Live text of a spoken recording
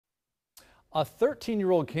A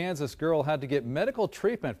 13-year-old Kansas girl had to get medical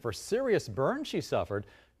treatment for serious burns she suffered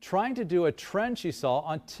trying to do a trend she saw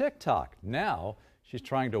on TikTok. Now she's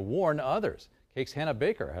trying to warn others. Kake's Hannah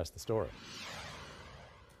Baker has the story.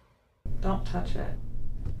 Don't touch it.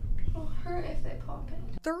 It'll hurt if they pop it.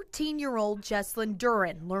 13-year-old Jesslyn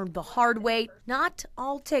Duran learned the hard way, not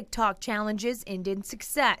all TikTok challenges end in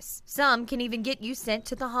success. Some can even get you sent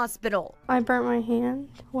to the hospital. I burnt my hand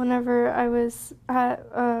whenever I was at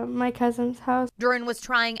my cousin's house. Duran was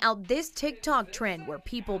trying out this TikTok trend where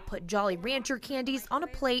people put Jolly Rancher candies on a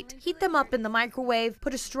plate, heat them up in the microwave,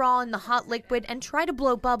 put a straw in the hot liquid, and try to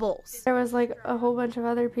blow bubbles. There was like a whole bunch of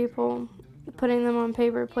other people putting them on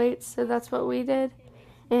paper plates, so that's what we did.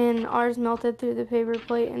 And ours melted through the paper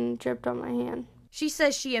plate and dripped on my hand. She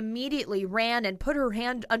says she immediately ran and put her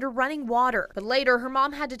hand under running water. But later, her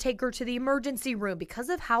mom had to take her to the emergency room because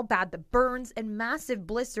of how bad the burns and massive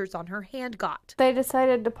blisters on her hand got. They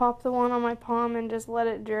decided to pop the one on my palm and just let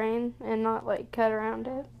it drain and not like cut around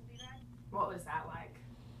it. What was that like?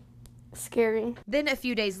 Scary. Then a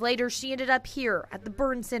few days later, she ended up here at the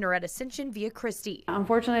burn center at Ascension Via Christi.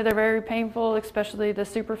 Unfortunately, they're very painful, especially the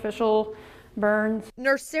superficial burns.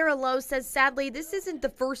 Nurse Sarah Lowe says sadly this isn't the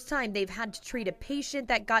first time they've had to treat a patient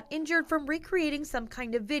that got injured from recreating some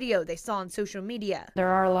kind of video they saw on social media. There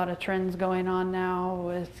are a lot of trends going on now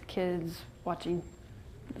with kids watching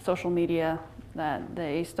social media that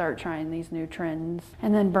they start trying these new trends,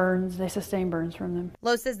 and then burns, they sustain burns from them.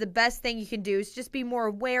 Lowe says the best thing you can do is just be more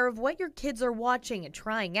aware of what your kids are watching and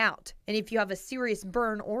trying out. And if you have a serious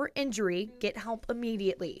burn or injury, get help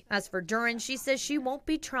immediately. As for Duran, she says she won't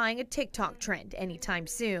be trying a TikTok trend anytime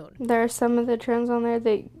soon. There are some of the trends on there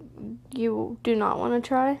that you do not want to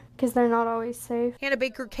try because they're not always safe. Hannah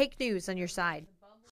Baker, Kake News on your side.